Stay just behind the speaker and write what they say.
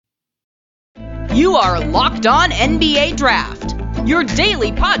You are Locked On NBA Draft, your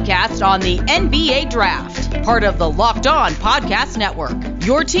daily podcast on the NBA Draft, part of the Locked On Podcast Network,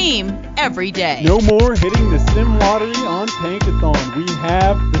 your team every day. No more hitting the sim lottery on Tankathon. We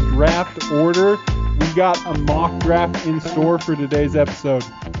have the draft order. We got a mock draft in store for today's episode.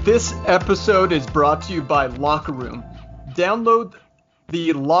 This episode is brought to you by Locker Room. Download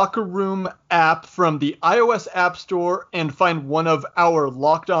the Locker Room app from the iOS App Store and find one of our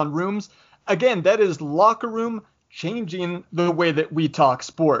Locked On rooms. Again, that is Locker Room, changing the way that we talk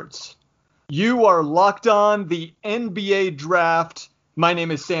sports. You are locked on the NBA Draft. My name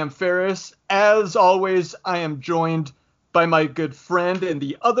is Sam Ferris. As always, I am joined by my good friend and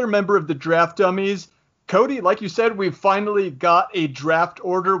the other member of the Draft Dummies, Cody. Like you said, we've finally got a draft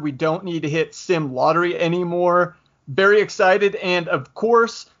order. We don't need to hit sim lottery anymore. Very excited. And of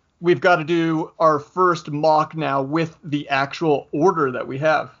course, we've got to do our first mock now with the actual order that we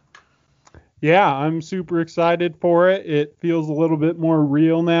have. Yeah, I'm super excited for it. It feels a little bit more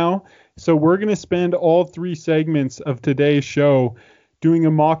real now. So we're going to spend all 3 segments of today's show doing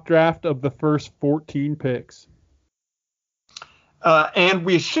a mock draft of the first 14 picks. And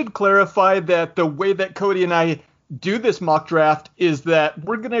we should clarify that the way that Cody and I do this mock draft is that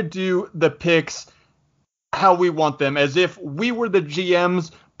we're going to do the picks how we want them, as if we were the GMs,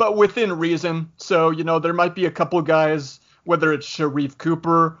 but within reason. So, there might be a couple guys, whether it's Sharif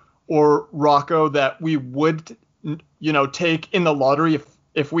Cooper or Rocco, that we would, take in the lottery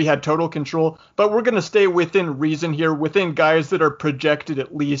if we had total control. But we're going to stay within reason here, within guys that are projected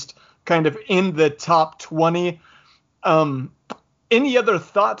at least kind of in the top 20. Any other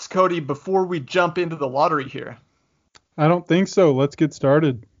thoughts, Cody, before we jump into the lottery here? I don't think so. Let's get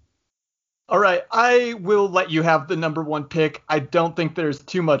started. All right. I will let you have the number 1 pick. I don't think there's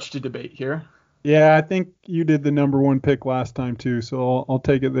too much to debate here. Yeah, I think you did the number 1 pick last time too, so I'll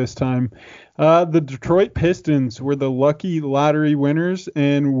take it this time. The Detroit Pistons were the lucky lottery winners,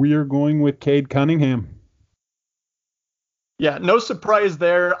 and we are going with Cade Cunningham. Yeah, no surprise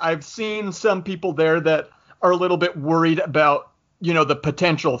there. I've seen some people there that are a little bit worried about, the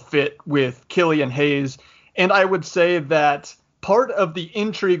potential fit with Killian Hayes. And I would say that part of the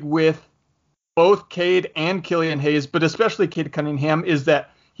intrigue with both Cade and Killian Hayes, but especially Cade Cunningham, is that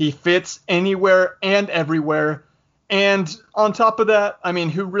he fits anywhere and everywhere. And on top of that,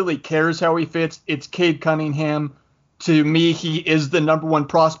 who really cares how he fits? It's Cade Cunningham. To me, he is the number 1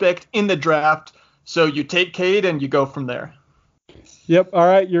 prospect in the draft. So you take Cade and you go from there. Yep. All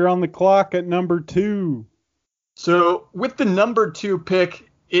right. You're on the clock at number 2. So with the number 2 pick,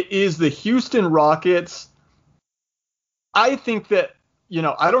 it is the Houston Rockets. I think that,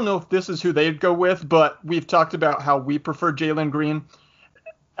 I don't know if this is who they'd go with, but we've talked about how we prefer Jalen Green.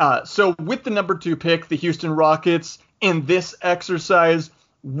 So with the number 2 pick, the Houston Rockets, in this exercise,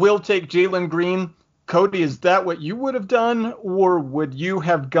 will take Jalen Green. Cody, is that what you would have done, or would you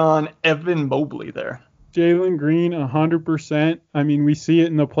have gone Evan Mobley there? Jalen Green, 100%. We see it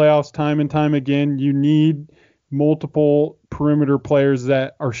in the playoffs time and time again. You need multiple perimeter players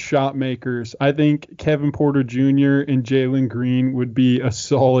that are shot makers. I think Kevin Porter Jr. and Jalen Green would be a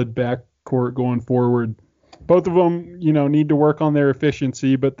solid backcourt going forward. Both of them, need to work on their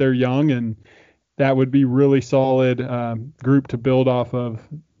efficiency, but they're young, and that would be really solid group to build off of.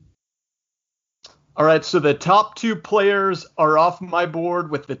 All right, so the top 2 players are off my board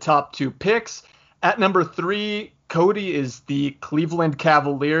with the top 2 picks. At number 3, Cody, is the Cleveland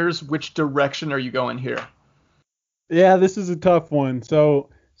Cavaliers. Which direction are you going here? Yeah, this is a tough one. So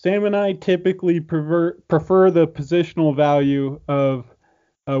Sam and I typically prefer the positional value of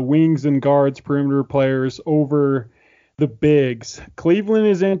wings and guards, perimeter players over the bigs. Cleveland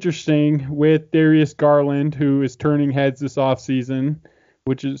is interesting with Darius Garland, who is turning heads this offseason,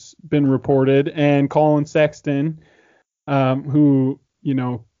 which has been reported, and Colin Sexton, who,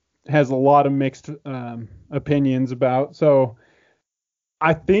 has a lot of mixed opinions about. So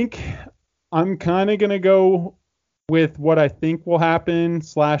I think I'm kind of going to go with what I think will happen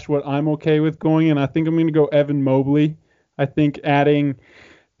 / what I'm okay with going, and I think I'm going to go Evan Mobley. I think adding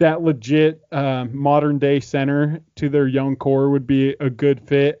that legit modern day center to their young core would be a good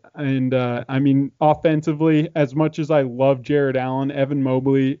fit. And offensively, as much as I love Jared Allen, Evan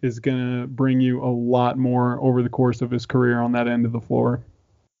Mobley is going to bring you a lot more over the course of his career on that end of the floor.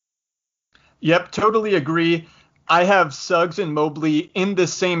 Yep, totally agree. I have Suggs and Mobley in the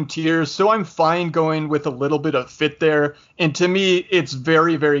same tier, so I'm fine going with a little bit of fit there. And to me, it's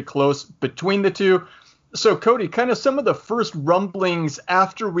very, very close between the two. So, Cody, kind of some of the first rumblings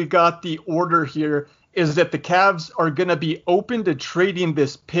after we got the order here is that the Cavs are going to be open to trading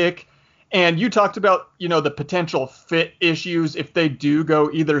this pick. And you talked about, the potential fit issues if they do go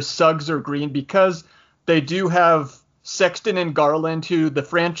either Suggs or Green, because they do have Sexton and Garland, who the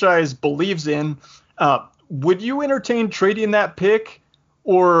franchise believes in. Would you entertain trading that pick,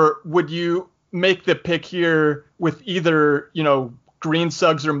 or would you make the pick here with either, Green,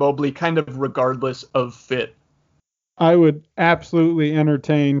 Suggs, or Mobley, kind of regardless of fit? I would absolutely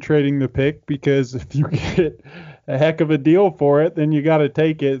entertain trading the pick, because if you get a heck of a deal for it, then you got to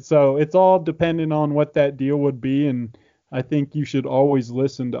take it. So it's all dependent on what that deal would be, and I think you should always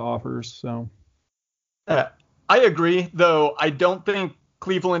listen to offers. So I agree, though I don't think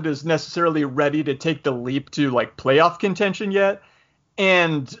Cleveland is necessarily ready to take the leap to like playoff contention yet.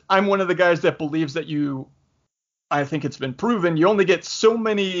 And I'm one of the guys that believes that I think it's been proven, you only get so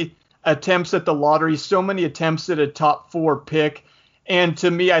many attempts at the lottery, so many attempts at a top 4 pick. And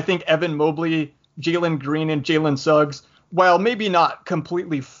to me, I think Evan Mobley, Jalen Green, and Jalen Suggs, while maybe not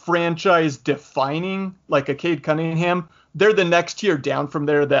completely franchise defining like a Cade Cunningham, they're the next tier down from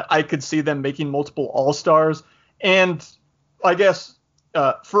there that I could see them making multiple All-Stars. And I guess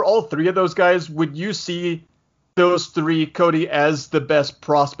for all 3 of those guys, would you see those 3, Cody, as the best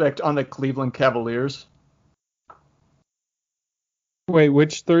prospect on the Cleveland Cavaliers? Wait,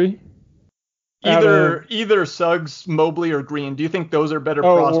 which 3? Either Suggs, Mobley, or Green. Do you think those are better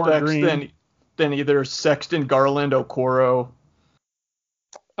prospects than either Sexton, Garland, Okoro?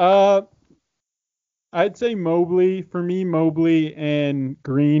 I'd say Mobley. For me, Mobley and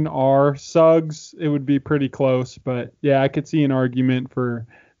Green are. Suggs, it would be pretty close, but yeah, I could see an argument for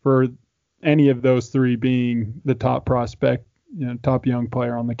any of those 3 being the top prospect, top young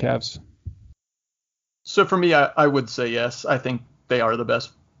player on the Cavs. So for me, I would say yes. I think they are the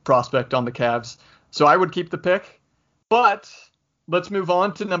best prospect on the Cavs. So I would keep the pick. But let's move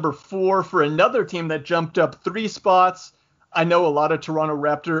on to number 4 for another team that jumped up 3 spots. I know a lot of Toronto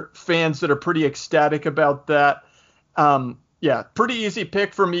Raptor fans that are pretty ecstatic about that. Pretty easy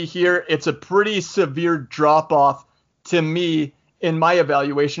pick for me here. It's a pretty severe drop-off to me in my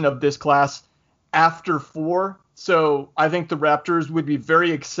evaluation of this class after 4. So I think the Raptors would be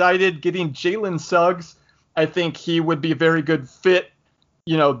very excited getting Jalen Suggs. I think he would be a very good fit.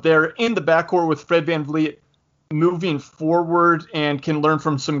 They're in the backcourt with Fred VanVleet moving forward and can learn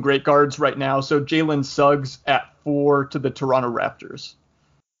from some great guards right now. So Jalen Suggs at 4 to the Toronto Raptors.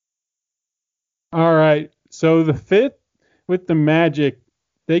 All right. So the fit with the Magic,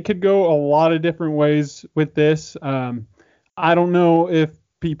 they could go a lot of different ways with this. I don't know if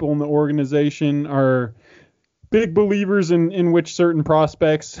people in the organization are big believers in which certain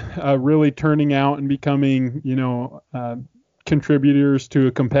prospects really turning out and becoming, contributors to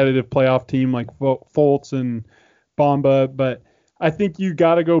a competitive playoff team like Fultz and Bamba, but I think you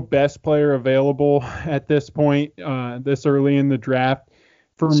got to go best player available at this point, this early in the draft.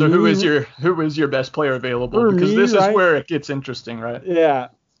 Who is your best player available? Because this is where it gets interesting, right? Yeah.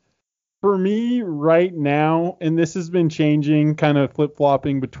 For me right now, and this has been changing, kind of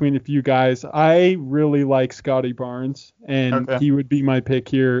flip-flopping between a few guys, I really like Scotty Barnes, and he would be my pick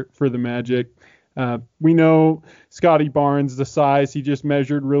here for the Magic. We know Scotty Barnes, the size, he just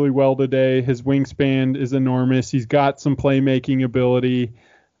measured really well today. His wingspan is enormous. He's got some playmaking ability,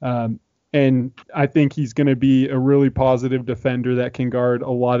 and I think he's going to be a really positive defender that can guard a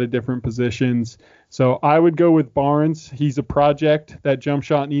lot of different positions. So I would go with Barnes. He's a project. That jump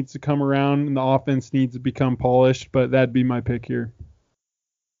shot needs to come around, and the offense needs to become polished, but that'd be my pick here.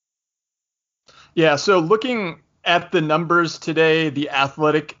 Yeah, so looking at the numbers today, the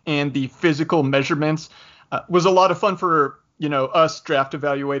athletic and the physical measurements was a lot of fun for, us draft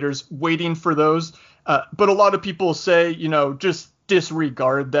evaluators waiting for those. But a lot of people say, just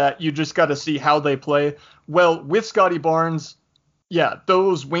disregard that. You just got to see how they play. Well, with Scotty Barnes, yeah,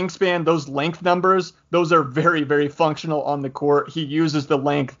 those wingspan, those length numbers, those are very, very functional on the court. He uses the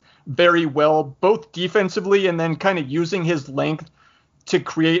length very well, both defensively and then kind of using his length to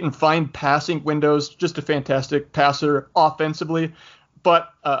create and find passing windows. Just a fantastic passer offensively. But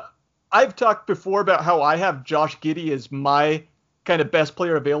I've talked before about how I have Josh Giddey as my kind of best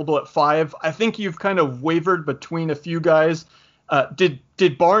player available at 5. I think you've kind of wavered between a few guys.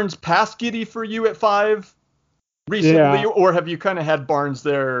 Did Barnes pass Giddey for you at 5 recently, or have you kind of had Barnes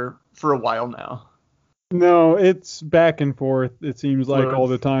there for a while now? No, it's back and forth. It seems like all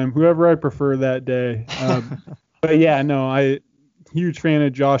the time. Whoever I prefer that day. But yeah, no, huge fan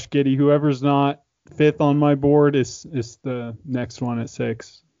of Josh Giddey. Whoever's not 5th on my board is the next one at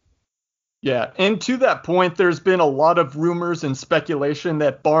 6. Yeah, and to that point, there's been a lot of rumors and speculation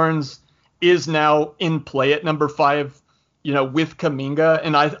that Barnes is now in play at number 5, with Kuminga,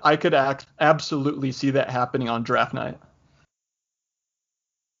 and I could absolutely see that happening on draft night.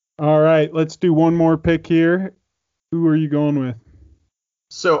 All right, let's do one more pick here. Who are you going with?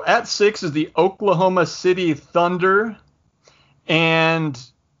 So at 6 is the Oklahoma City Thunder, and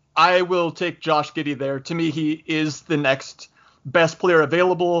I will take Josh Giddey there. To me, he is the next best player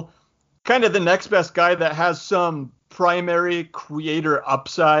available, kind of the next best guy that has some primary creator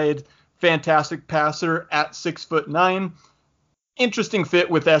upside, fantastic passer at 6'9". Interesting fit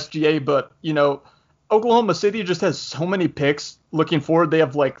with SGA, but, Oklahoma City just has so many picks looking forward. They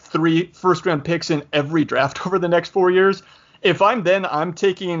have like 3 first-round picks in every draft over the next 4 years. If I'm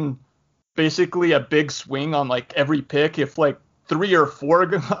taking basically a big swing on like every pick. If like 3 or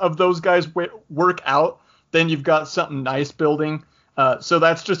 4 of those guys work out, then you've got something nice building. So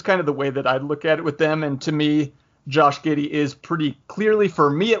that's just kind of the way that I'd look at it with them. And to me, Josh Giddey is pretty clearly, for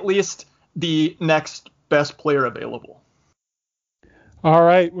me at least, the next best player available. All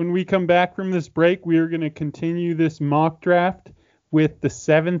right, when we come back from this break, we are going to continue this mock draft with the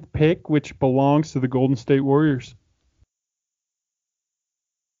 7th pick, which belongs to the Golden State Warriors.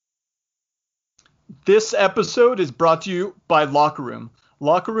 This episode is brought to you by Locker Room.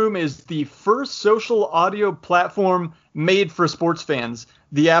 Locker Room is the first social audio platform made for sports fans.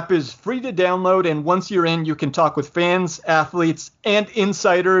 The app is free to download, and once you're in, you can talk with fans, athletes, and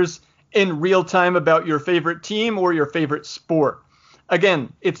insiders in real time about your favorite team or your favorite sport.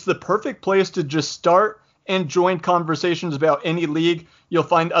 Again, it's the perfect place to just start and join conversations about any league. You'll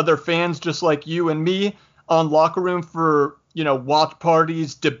find other fans just like you and me on Locker Room for, watch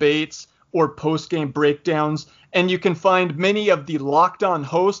parties, debates, or post-game breakdowns. And you can find many of the Locked On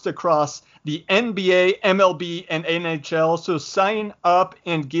hosts across the NBA, MLB, and NHL. So sign up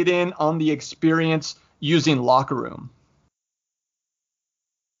and get in on the experience using Locker Room.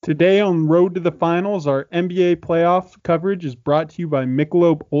 Today on Road to the Finals, our NBA playoff coverage is brought to you by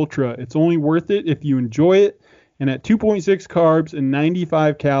Michelob Ultra. It's only worth it if you enjoy it. And at 2.6 carbs and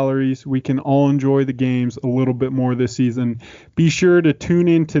 95 calories, we can all enjoy the games a little bit more this season. Be sure to tune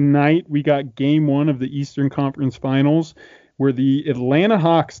in tonight. We got Game 1 of the Eastern Conference Finals, where the Atlanta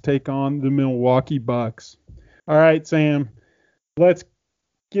Hawks take on the Milwaukee Bucks. All right, Sam, let's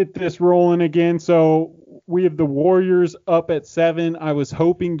get this rolling again. So we have the Warriors up at 7. I was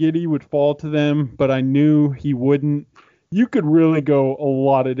hoping Giddey would fall to them, but I knew he wouldn't. You could really go a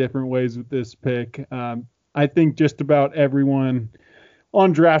lot of different ways with this pick. I think just about everyone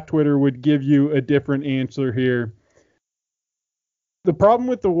on Draft Twitter would give you a different answer here. The problem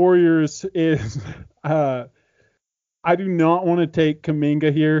with the Warriors is I do not want to take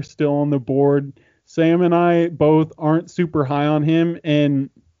Kuminga here, still on the board. Sam and I both aren't super high on him, and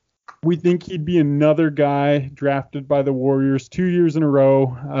we think he'd be another guy drafted by the Warriors 2 years in a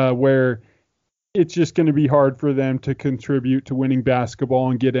row where it's just going to be hard for them to contribute to winning basketball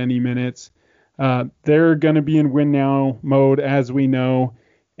and get any minutes. They're going to be in win now mode, as we know,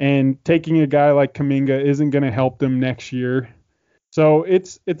 and taking a guy like Kuminga isn't going to help them next year. So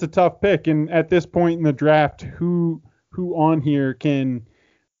it's a tough pick. And at this point in the draft, who on here can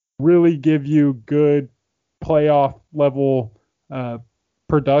really give you good playoff level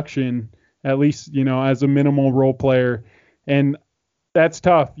production, at least, as a minimal role player? And that's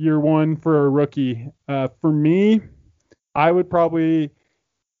tough. Year 1 for a rookie. For me, I would probably,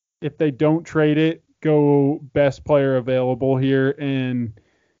 if they don't trade it, go best player available here. And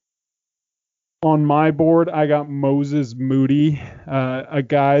on my board, I got Moses Moody, a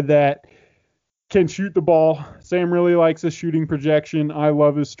guy that can shoot the ball. Sam really likes his shooting projection. I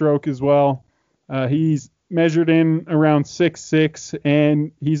love his stroke as well. He's measured in around 6'6",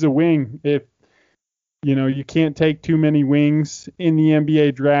 and he's a wing. If you can't take too many wings in the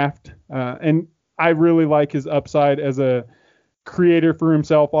NBA draft. And I really like his upside as a creator for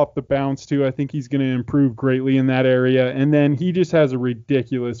himself off the bounce too. I think he's going to improve greatly in that area. And then he just has a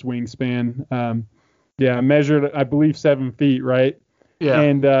ridiculous wingspan. Measured, I believe, 7 feet, right? Yeah.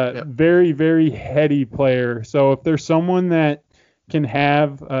 And very, very heady player. So if there's someone that can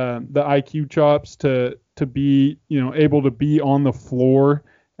have the IQ chops to be, able to be on the floor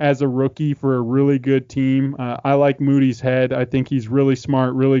as a rookie for a really good team. I like Moody's head. I think he's really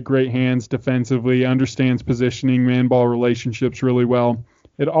smart, really great hands defensively, understands positioning, man-ball relationships really well.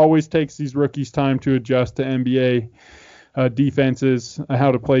 It always takes these rookies time to adjust to NBA defenses,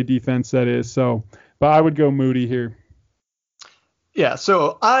 how to play defense, that is. So, but I would go Moody here. Yeah,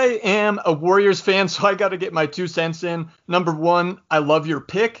 so I am a Warriors fan, so I got to get my 2 cents in. Number 1, I love your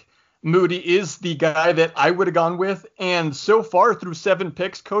pick. Moody is the guy that I would have gone with. And so far through 7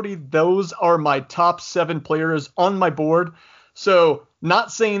 picks, Cody, those are my top 7 players on my board. So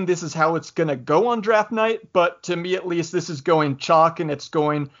not saying this is how it's going to go on draft night, but to me at least, this is going chalk and it's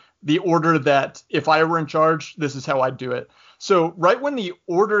going the order that if I were in charge, this is how I'd do it. So right when the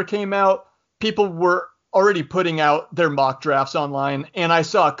order came out, people were already putting out their mock drafts online, and I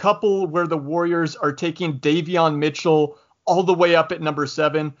saw a couple where the Warriors are taking Davion Mitchell all the way up at number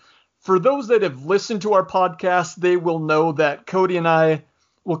 7. For those that have listened to our podcast, they will know that Cody and I,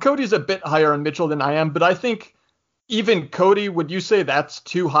 well, Cody's a bit higher on Mitchell than I am, but I think even Cody, would you say that's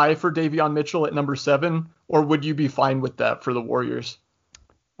too high for Davion Mitchell at number 7, or would you be fine with that for the Warriors?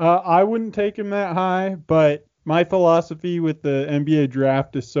 I wouldn't take him that high, but my philosophy with the NBA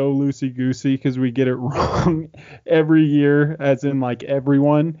draft is so loosey-goosey because we get it wrong every year, as in like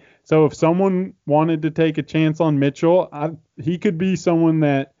everyone. So if someone wanted to take a chance on Mitchell, he could be someone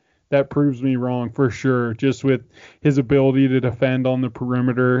that proves me wrong for sure, just with his ability to defend on the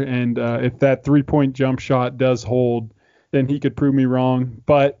perimeter. And if that three-point jump shot does hold, then he could prove me wrong.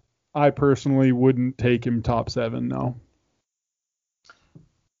 But I personally wouldn't take him top 7, no.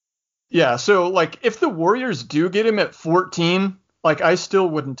 Yeah, so like if the Warriors do get him at 14, like I still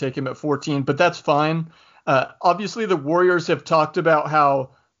wouldn't take him at 14, but that's fine. Obviously, the Warriors have talked about how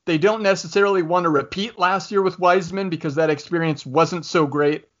they don't necessarily want to repeat last year with Wiseman because that experience wasn't so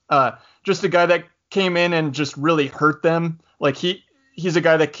great. Just a guy that came in and just really hurt them. Like he's a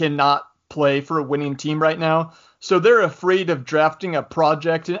guy that cannot play for a winning team right now. So they're afraid of drafting a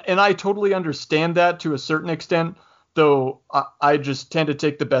project. And I totally understand that to a certain extent, though I just tend to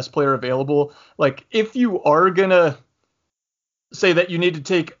take the best player available. Like if you are going to say that you need to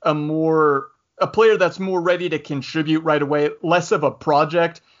take a player that's more ready to contribute right away, less of a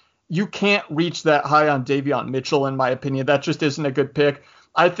project, you can't reach that high on Davion Mitchell, in my opinion. That just isn't a good pick.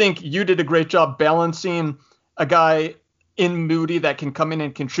 I think you did a great job balancing a guy in Moody that can come in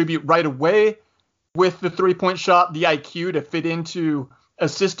and contribute right away with the three-point shot, the IQ to fit into a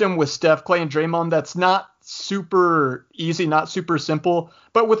system with Steph, Clay, and Draymond that's not super easy, not super simple,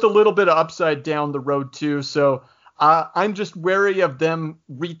 but with a little bit of upside down the road too. So I'm just wary of them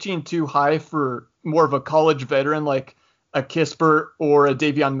reaching too high for more of a college veteran like a Kispert or a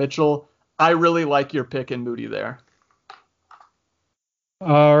Davion Mitchell. I really like your pick in Moody there.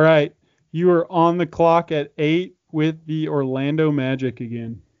 All right. You are on the clock at 8 with the Orlando Magic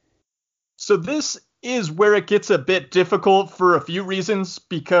again. So this is where it gets a bit difficult for a few reasons,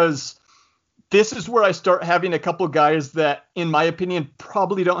 because this is where I start having a couple guys that, in my opinion,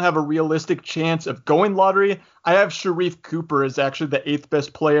 probably don't have a realistic chance of going lottery. I have Sharife Cooper as actually the 8th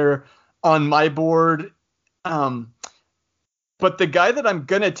best player on my board. But the guy that I'm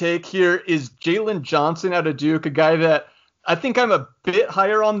going to take here is Jalen Johnson out of Duke, a guy that I think I'm a bit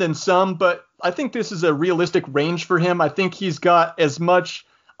higher on than some, but I think this is a realistic range for him. I think he's got as much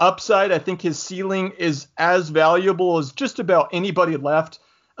upside. I think his ceiling is as valuable as just about anybody left.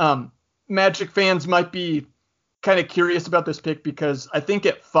 Magic fans might be kind of curious about this pick because I think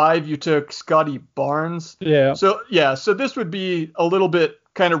at 5 you took Scotty Barnes. Yeah. So this would be a little bit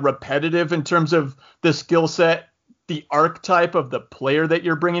kind of repetitive in terms of the skill set, the archetype of the player that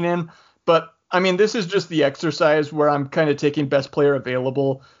you're bringing in. But I mean, this is just the exercise where I'm kind of taking best player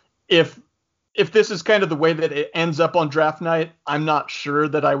available. If this is kind of the way that it ends up on draft night, I'm not sure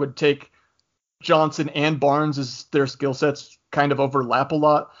that I would take Johnson and Barnes, as their skill sets kind of overlap a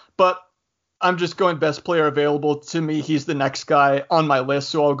lot. But I'm just going best player available. To me, he's the next guy on my list,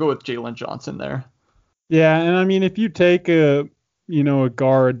 so I'll go with Jalen Johnson there. Yeah, and I mean, if you take a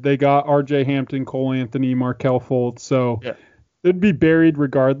guard, they got R.J. Hampton, Cole Anthony, Markelle Fultz, so yeah, it'd be buried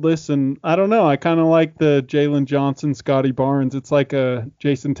regardless. And I don't know, I kind of like the Jalen Johnson, Scotty Barnes. It's like a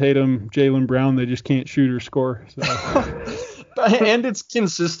Jason Tatum, Jaylen Brown. They just can't shoot or score. So. And it's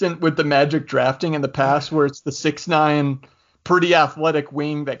consistent with the Magic drafting in the past, where it's the 6'9", pretty athletic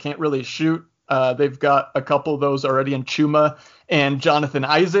wing that can't really shoot. They've got a couple of those already in Chuma and Jonathan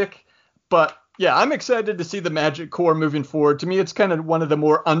Isaac. But yeah, I'm excited to see the Magic core moving forward. To me, it's kind of one of the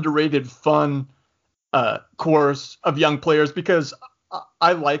more underrated, fun cores of young players, because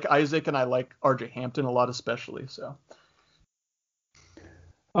I like Isaac and I like RJ Hampton a lot, especially. So.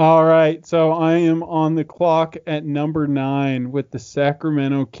 All right, so I am on the clock at number 9 with the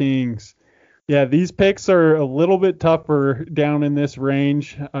Sacramento Kings. Yeah, these picks are a little bit tougher down in this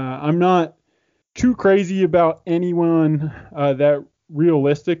range. I'm not too crazy about anyone that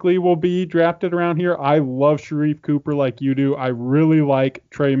realistically will be drafted around here. I love Sharife Cooper like you do. I really like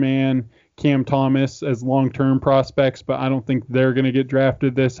Trey Mann, Cam Thomas as long-term prospects, but I don't think they're going to get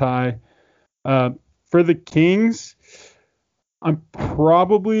drafted this high. For the Kings, I'm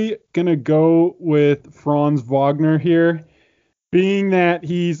probably going to go with Franz Wagner here, being that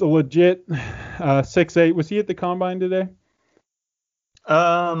he's a legit 6'8". Was he at the Combine today?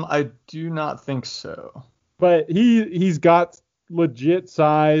 I do not think so. But he's got legit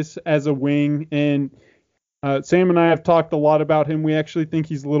size as a wing, and Sam and I have talked a lot about him. We actually think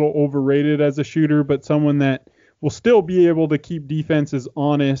he's a little overrated as a shooter, but someone that will still be able to keep defenses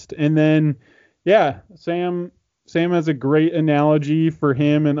honest. And then, yeah, Sam has a great analogy for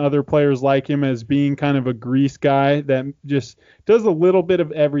him and other players like him as being kind of a grease guy that just does a little bit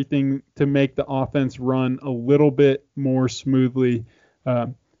of everything to make the offense run a little bit more smoothly.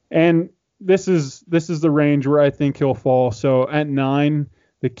 And this is the range where I think he'll fall. So at 9,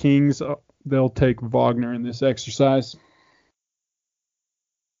 the Kings, they'll take Wagner in this exercise.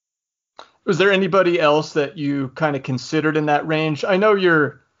 Was there anybody else that you kind of considered in that range? I know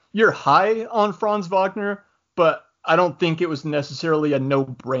you're high on Franz Wagner, but I don't think it was necessarily a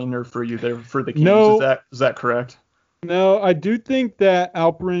no-brainer for you there for the Kings. No, is that correct? No, I do think that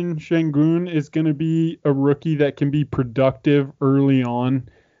Alperen Sengun is going to be a rookie that can be productive early on.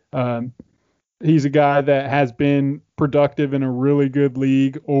 He's a guy that has been productive in a really good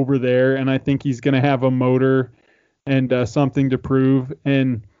league over there, and I think he's going to have a motor and something to prove.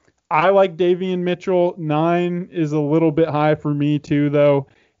 And I like Davion Mitchell. 9 is a little bit high for me too, though.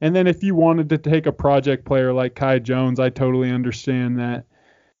 And then if you wanted to take a project player like Kai Jones, I totally understand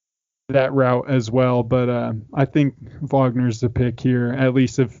that route as well. But I think Wagner's the pick here, at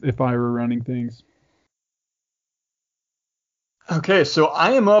least if I were running things. Okay, so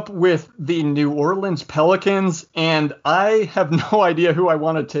I am up with the New Orleans Pelicans, and I have no idea who I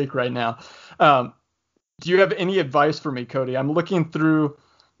want to take right now. Do you have any advice for me, Cody? I'm looking through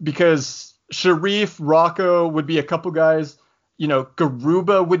because Sharif, Rocco would be a couple guys.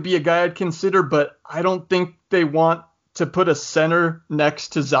 Garuba would be a guy I'd consider, but I don't think they want to put a center next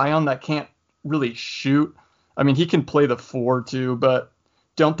to Zion that can't really shoot. I mean, he can play the 4 too, but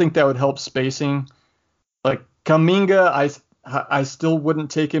don't think that would help spacing. Like Kuminga, I still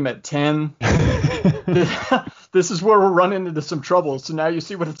wouldn't take him at 10. This is where we're running into some trouble. So now you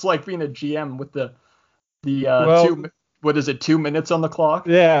see what it's like being a GM with the 2 minutes on the clock?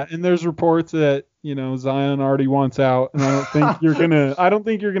 Yeah, and there's reports that, Zion already wants out, and I don't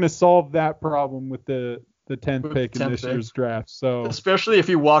think you're gonna solve that problem with the 10th pick in this year's draft. So especially if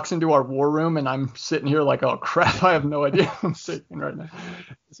he walks into our war room and I'm sitting here like, oh crap, I have no idea who I'm taking right now.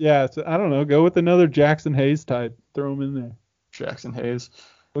 Yeah, so I don't know. Go with another Jackson Hayes type. Throw him in there. Jackson Hayes.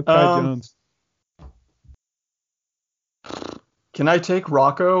 Look, Kai Jones. Can I take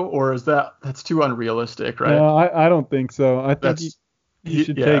Rocco, or is that's too unrealistic, right? No, I don't think so. I think you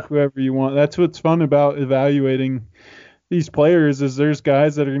should take whoever you want. That's what's fun about evaluating these players is there's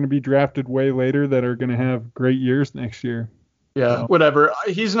guys that are going to be drafted way later that are going to have great years next year. Yeah, so. Whatever.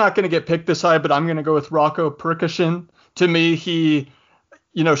 He's not going to get picked this high, but I'm going to go with Rocco Percussion. To me,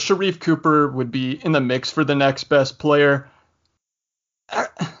 Sharif Cooper would be in the mix for the next best player.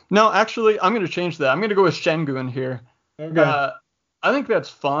 No, actually, I'm going to change that. I'm going to go with Sengun here. Okay. I think that's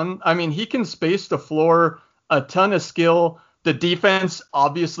fun. I mean, he can space the floor, a ton of skill. The defense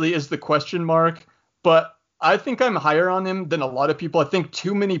obviously is the question mark, but I think I'm higher on him than a lot of people. I think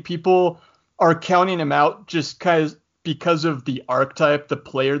too many people are counting him out just because of the archetype, the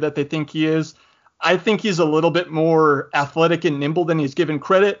player that they think he is. I think he's a little bit more athletic and nimble than he's given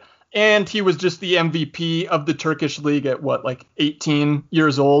credit. And he was just the MVP of the Turkish league at 18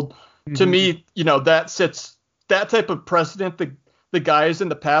 years old. Mm-hmm. To me, that sets that type of precedent. The guys in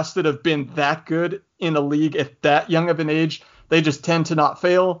the past that have been that good in a league at that young of an age, they just tend to not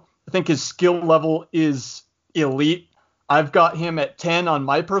fail. I think his skill level is elite. I've got him at 10 on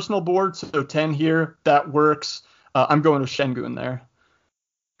my personal board, so 10 here. That works. I'm going with Sengun there.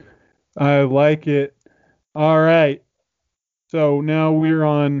 I like it. All right. So now we're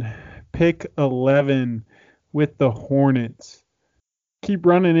on pick 11 with the Hornets. Keep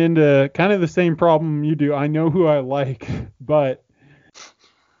running into kind of the same problem you do. I know who I like, but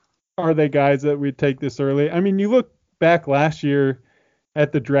are they guys that would take this early? I mean, you look back last year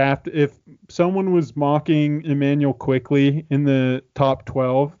at the draft, if someone was mocking Emmanuel Quickley in the top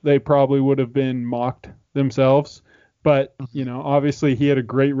 12, they probably would have been mocked themselves. But, obviously he had a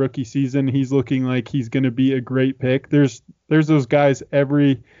great rookie season. He's looking like he's going to be a great pick. There's those guys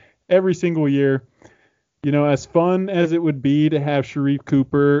every single year. As fun as it would be to have Sharif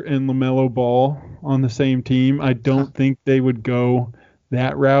Cooper and LaMelo Ball on the same team, I don't think they would go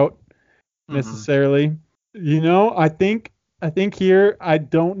that route necessarily. I think here I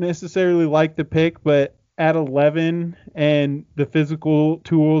don't necessarily like the pick, but at 11 and the physical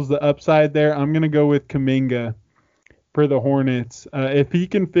tools, the upside there, I'm going to go with Kuminga for the Hornets. If he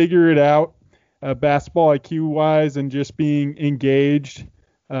can figure it out, basketball IQ wise and just being engaged,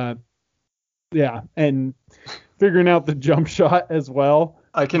 and figuring out the jump shot as well.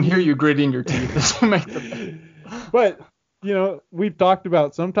 I can hear you gritting your teeth. But we've talked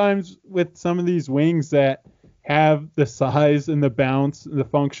about sometimes with some of these wings that have the size and the bounce, the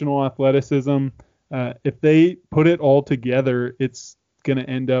functional athleticism, if they put it all together, it's going to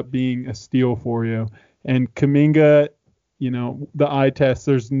end up being a steal for you. And Kuminga, the eye test,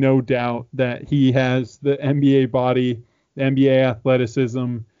 there's no doubt that he has the NBA body, the NBA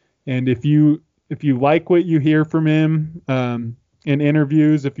athleticism. And if you like what you hear from him in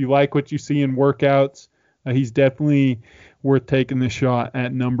interviews, if you like what you see in workouts, he's definitely worth taking the shot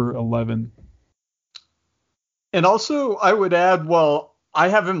at number 11. And also, I would add, well, I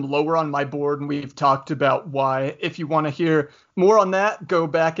have him lower on my board, and we've talked about why. If you want to hear more on that, go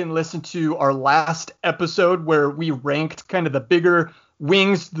back and listen to our last episode where we ranked kind of the bigger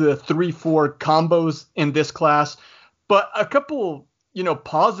wings, the 3-4 combos in this class. But a couple,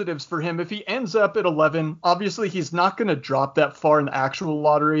 positives for him. If he ends up at 11, obviously he's not going to drop that far in the actual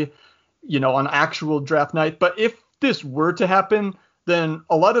lottery, on actual draft night. But if this were to happen, then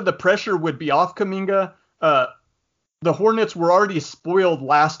a lot of the pressure would be off Kuminga. The Hornets were already spoiled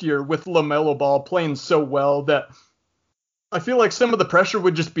last year with LaMelo Ball playing so well that I feel like some of the pressure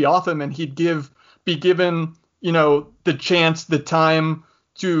would just be off him, and he'd be given, the chance, the time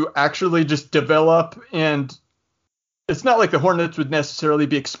to actually just develop. And it's not like the Hornets would necessarily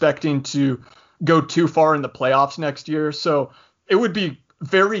be expecting to go too far in the playoffs next year. So it would be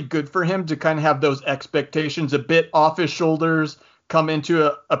very good for him to kind of have those expectations a bit off his shoulders, come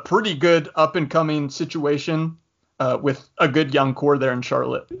into a pretty good up-and-coming situation with a good young core there in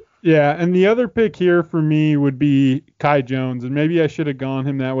Charlotte. Yeah, and the other pick here for me would be Kai Jones, and maybe I should have gone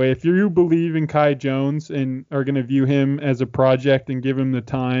him that way. If you believe in Kai Jones and are going to view him as a project and give him the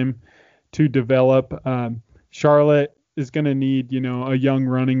time to develop, Charlotte is going to need, a young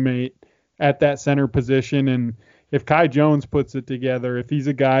running mate at that center position. And if Kai Jones puts it together, if he's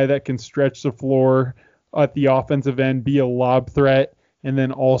a guy that can stretch the floor at the offensive end, be a lob threat, and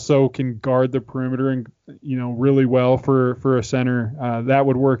then also can guard the perimeter and, really well for a center, that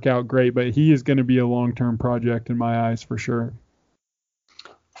would work out great. But he is going to be a long-term project in my eyes for sure.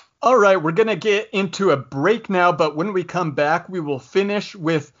 All right, we're going to get into a break now, but when we come back, we will finish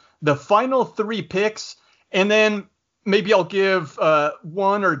with the final 3 picks, and then maybe I'll give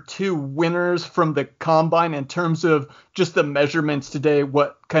 1 or 2 winners from the combine in terms of just the measurements today,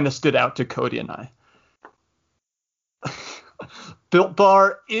 what kind of stood out to Cody and I. Built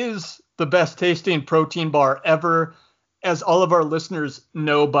Bar is the best tasting protein bar ever. As all of our listeners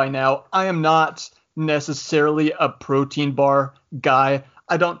know by now, I am not necessarily a protein bar guy.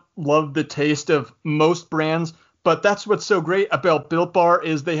 I don't love the taste of most brands, but that's what's so great about Built Bar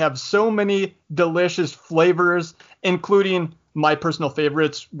is they have so many delicious flavors, including my personal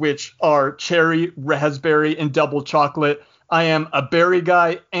favorites, which are cherry, raspberry, and double chocolate. I am a berry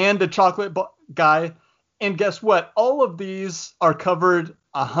guy and a chocolate guy. And guess what? All of these are covered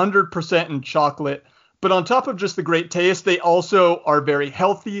 100% in chocolate. But on top of just the great taste, they also are very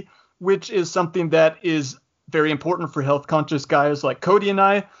healthy, which is something that is very important for health-conscious guys like Cody and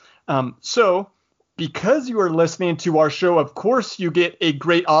I. So because you are listening to our show, of course, you get a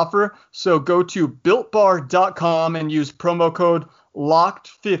great offer. So go to BuiltBar.com and use promo code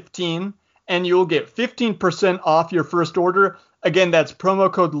LOCKED15, and you'll get 15% off your first order. Again, that's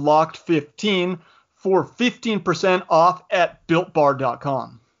promo code LOCKED15 for 15% off at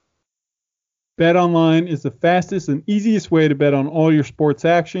BuiltBar.com. BetOnline is the fastest and easiest way to bet on all your sports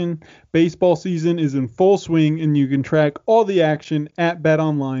action. Baseball season is in full swing, and you can track all the action at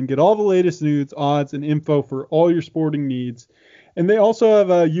BetOnline. Get all the latest news, odds, and info for all your sporting needs. And they also have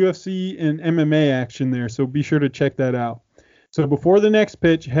a UFC and MMA action there, so be sure to check that out. So before the next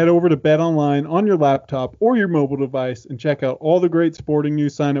pitch, head over to BetOnline on your laptop or your mobile device and check out all the great sporting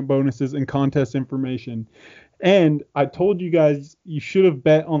news, sign-up bonuses, and contest information. And I told you guys you should have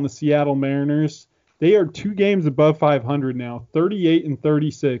bet on the Seattle Mariners. They are 2 games above 500 now, 38 and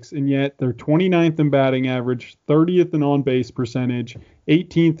 36, and yet they're 29th in batting average, 30th in on-base percentage,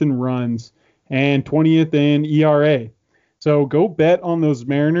 18th in runs, and 20th in ERA. So go bet on those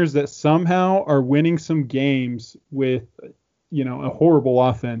Mariners that somehow are winning some games with a horrible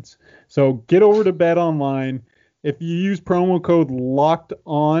offense. So get over to BetOnline. If you use promo code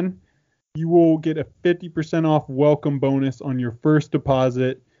LOCKEDON, you will get a 50% off welcome bonus on your first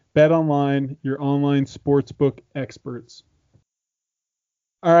deposit. BetOnline, your online sportsbook experts.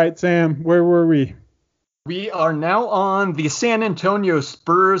 All right, Sam, where were we? We are now on the San Antonio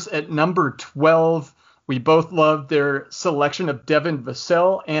Spurs at number 12. We both love their selection of Devin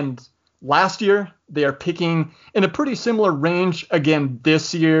Vassell, and last year they are picking in a pretty similar range again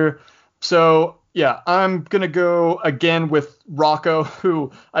this year. So yeah, I'm going to go again with Rocco,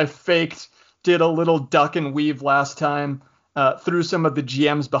 who I faked, did a little duck and weave last time. threw some of the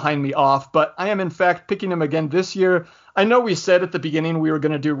GMs behind me off, but I am in fact picking him again this year. I know we said at the beginning we were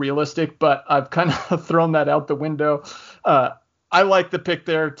going to do realistic, but I've kind of thrown that out the window. I like the pick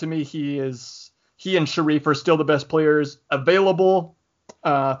there. To me, he and Sharif are still the best players available,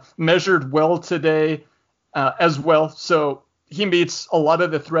 measured well today as well. So he meets a lot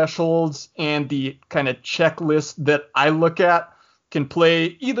of the thresholds and the kind of checklist that I look at. Can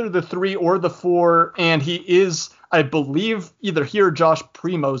play either the 3 or the 4, and he is, I believe, either he or Josh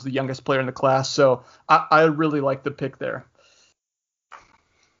Primo is the youngest player in the class. So I really like the pick there.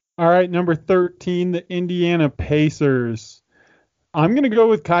 All right, number 13, the Indiana Pacers. I'm going to go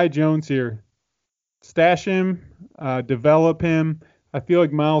with Kai Jones here. Stash him, develop him. I feel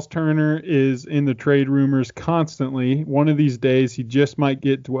like Miles Turner is in the trade rumors constantly. One of these days, he just might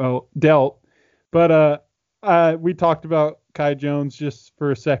get dealt. But we talked about Kai Jones just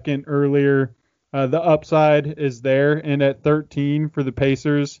for a second earlier. The upside is there, and at 13 for the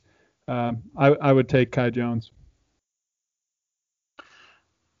Pacers, I would take Kai Jones.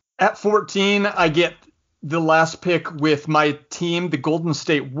 At 14, I get the last pick with my team, the Golden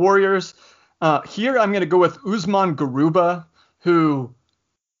State Warriors. Here I'm going to go with Usman Garuba, who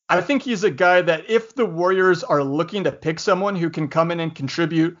I think he's a guy that if the Warriors are looking to pick someone who can come in and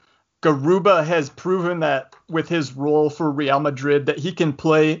contribute, Garuba has proven that with his role for Real Madrid that he can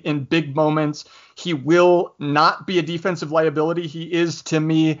play in big moments. He will not be a defensive liability. He is, to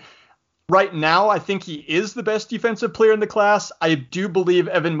me, right now, I think he is the best defensive player in the class. I do believe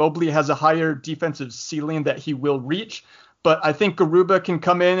Evan Mobley has a higher defensive ceiling that he will reach. But I think Garuba can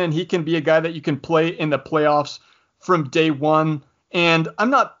come in and he can be a guy that you can play in the playoffs from day one. And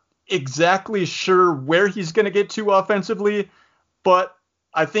I'm not exactly sure where he's going to get to offensively, but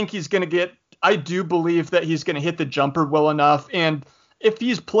I think I do believe that he's going to hit the jumper well enough. And if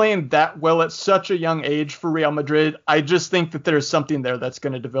he's playing that well at such a young age for Real Madrid, I just think that there's something there that's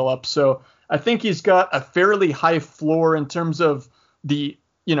going to develop. So I think he's got a fairly high floor in terms of the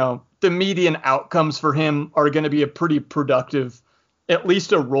median outcomes for him are going to be a pretty productive, at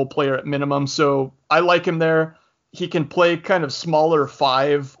least a role player at minimum. So I like him there. He can play kind of smaller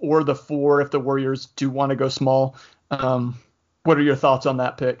 5 or the 4 if the Warriors do want to go small. What are your thoughts on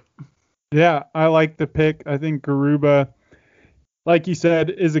that pick? Yeah, I like the pick. I think Garuba, like you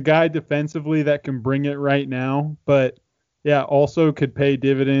said, is a guy defensively that can bring it right now, but yeah, also could pay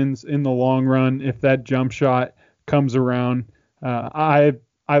dividends in the long run if that jump shot comes around. I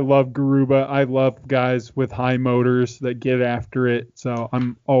love Garuba. I love guys with high motors that get after it, so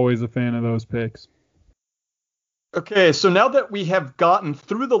I'm always a fan of those picks. Okay, so now that we have gotten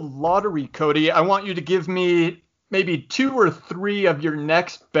through the lottery, Cody, I want you to give me maybe 2 or 3 of your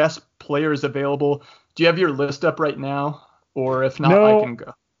next best players available. Do you have your list up right now? Or if not, no, I can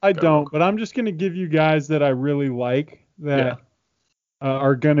go. I don't, but I'm just going to give you guys that I really like that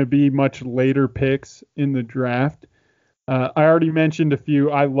are going to be much later picks in the draft. I already mentioned a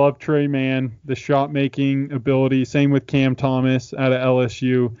few. I love Trey Mann, the shot-making ability. Same with Cam Thomas out of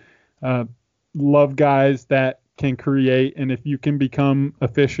LSU. Love guys that can create, and if you can become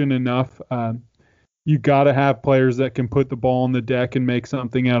efficient enough, you got to have players that can put the ball on the deck and make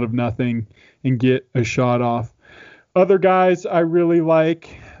something out of nothing and get a shot off. Other guys I really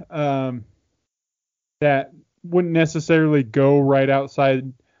like that wouldn't necessarily go right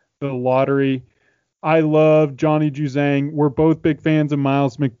outside the lottery. I love Johnny Juzang. We're both big fans of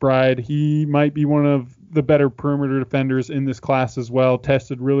Miles McBride. He might be one of the better perimeter defenders in this class as well.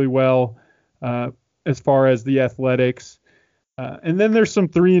 Tested really well as far as the athletics. And then there's some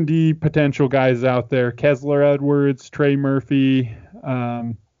 3-and-D potential guys out there. Kessler Edwards, Trey Murphy,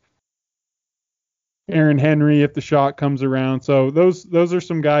 Aaron Henry if the shot comes around. So those are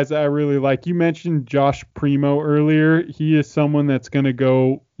some guys that I really like. You mentioned Josh Primo earlier. He is someone that's going to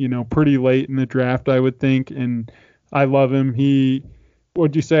go, pretty late in the draft, I would think, and I love him.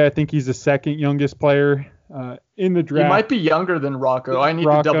 What'd you say? I think he's the second youngest player in the draft. He might be younger than Rocco. I need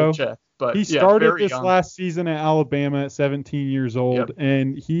to double check. But he started this young. Last season at Alabama at 17 years old,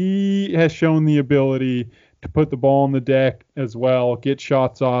 and he has shown the ability to put the ball on the deck as well, get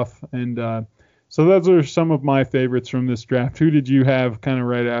shots off, and so those are some of my favorites from this draft. Who did you have kind of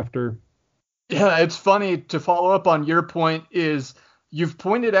right after? Yeah, it's funny to follow up on your point is you've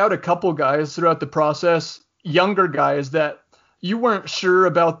pointed out a couple guys throughout the process, younger guys that you weren't sure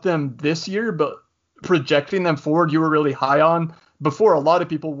about them this year, but projecting them forward you were really high on before a lot of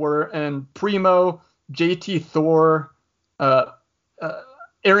people were. And Primo, JT Thor,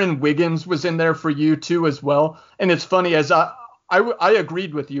 Aaron Wiggins was in there for you too as well. And it's funny, as I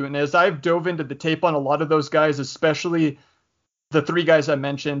agreed with you, and as I've dove into the tape on a lot of those guys, especially the 3 guys I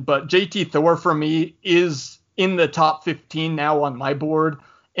mentioned, but JT Thor for me is in the top 15 now on my board.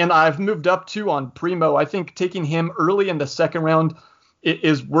 And I've moved up 2 on Primo. I think taking him early in the second round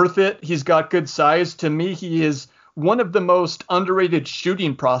is worth it. He's got good size. To me, he is one of the most underrated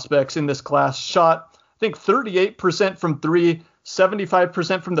shooting prospects in this class. Shot, I think, 38% from 3,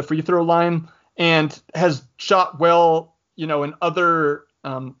 75% from the free throw line, and has shot well, in other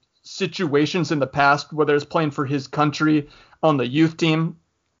situations in the past, whether it's playing for his country on the youth team.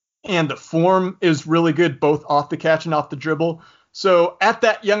 And the form is really good, both off the catch and off the dribble. So at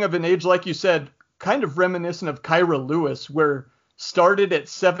that young of an age, like you said, kind of reminiscent of Kyra Lewis, where started at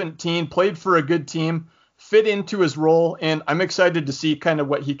 17, played for a good team, fit into his role, and I'm excited to see kind of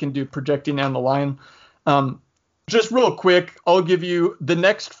what he can do projecting down the line. Just real quick, I'll give you the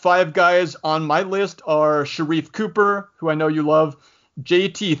next 5 guys on my list are Sharif Cooper, who I know you love,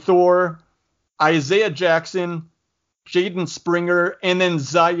 JT Thor, Isaiah Jackson, Jaden Springer, and then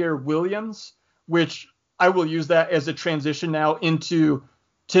Zaire Williams, which I will use that as a transition now into,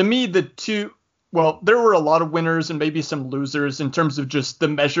 to me, the 2. Well, there were a lot of winners and maybe some losers in terms of just the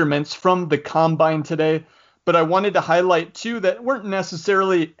measurements from the combine today, but I wanted to highlight 2 that weren't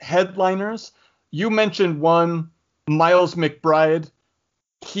necessarily headliners. You mentioned one, Miles McBride.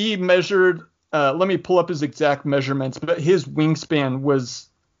 He measured, let me pull up his exact measurements, but his wingspan was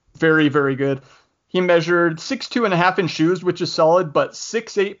very, very good. He measured 6'2.5" in shoes, which is solid, but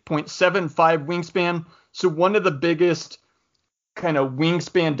 6'8.75" wingspan. So one of the biggest kind of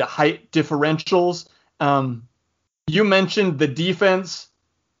wingspan to height differentials. You mentioned the defense.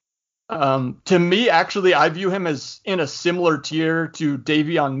 To me, actually, I view him as in a similar tier to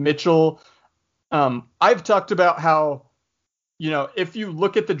Davion Mitchell. I've talked about how, if you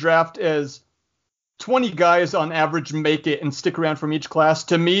look at the draft as 20 guys on average make it and stick around from each class,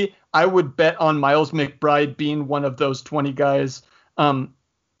 to me, I would bet on Miles McBride being one of those 20 guys.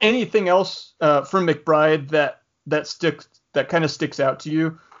 Anything else from McBride that kind of sticks out to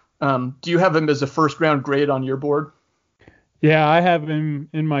you? Do you have him as a first round grade on your board? Yeah, I have him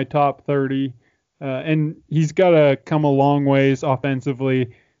in my top 30, and he's got to come a long ways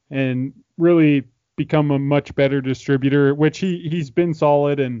offensively and really become a much better distributor, which he's been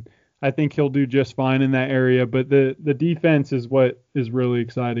solid, and I think he'll do just fine in that area. But the defense is what is really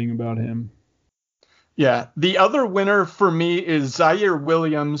exciting about him. Yeah, the other winner for me is Zaire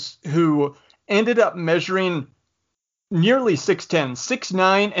Williams, who ended up measuring nearly 6'10",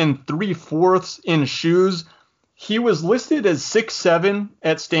 6'9" and 3/4 in shoes. He was listed as 6'7"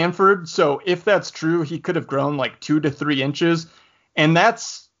 at Stanford, so if that's true, he could have grown like 2 to 3 inches, and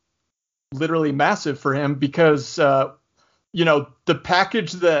that's literally massive for him because, the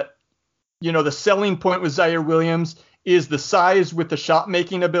package that, the selling point with Zaire Williams is the size with the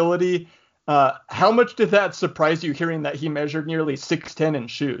shot-making ability. How much did that surprise you hearing that he measured nearly 6'10" in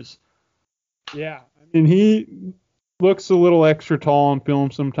shoes? Yeah, I mean, he looks a little extra tall on film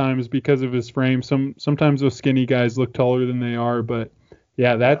sometimes because of his frame. Sometimes those skinny guys look taller than they are, but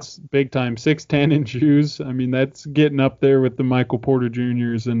yeah, that's big time. 6'10" in shoes. I mean, that's getting up there with the Michael Porter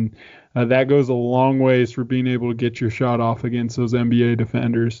Jr.'s, and that goes a long ways for being able to get your shot off against those NBA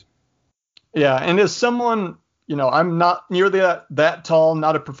defenders. Yeah, and as someone, I'm not nearly that tall,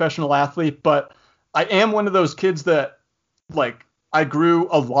 not a professional athlete, but I am one of those kids that, I grew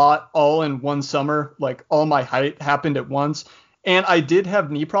a lot all in one summer. All my height happened at once. And I did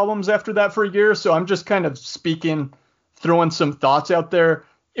have knee problems after that for a year. So I'm just kind of throwing some thoughts out there.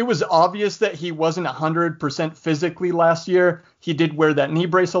 It was obvious that he wasn't 100% physically last year. He did wear that knee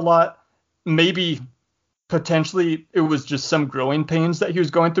brace a lot. Maybe potentially it was just some growing pains that he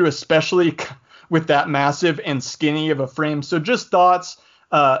was going through, especially with that massive and skinny of a frame. So just thoughts.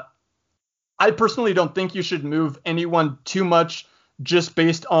 I personally don't think you should move anyone too much just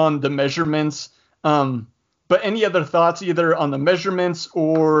based on the measurements. But any other thoughts either on the measurements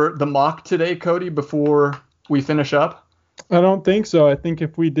or the mock today, Cody, before we finish up? I don't think so. I think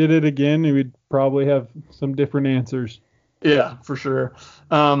if we did it again, we'd probably have some different answers. Yeah, for sure.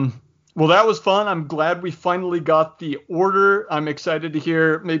 Well, that was fun. I'm glad we finally got the order. I'm excited to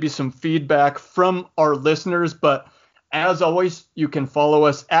hear maybe some feedback from our listeners. But as always, you can follow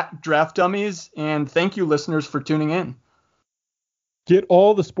us at Draft Dummies. And thank you, listeners, for tuning in. Get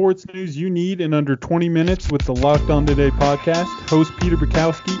all the sports news you need in under 20 minutes with the Locked On Today podcast. Host Peter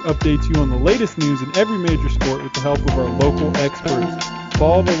Bukowski updates you on the latest news in every major sport with the help of our local experts.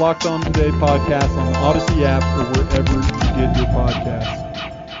 Follow the Locked On Today podcast on the Odyssey app or wherever you get your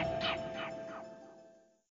podcasts.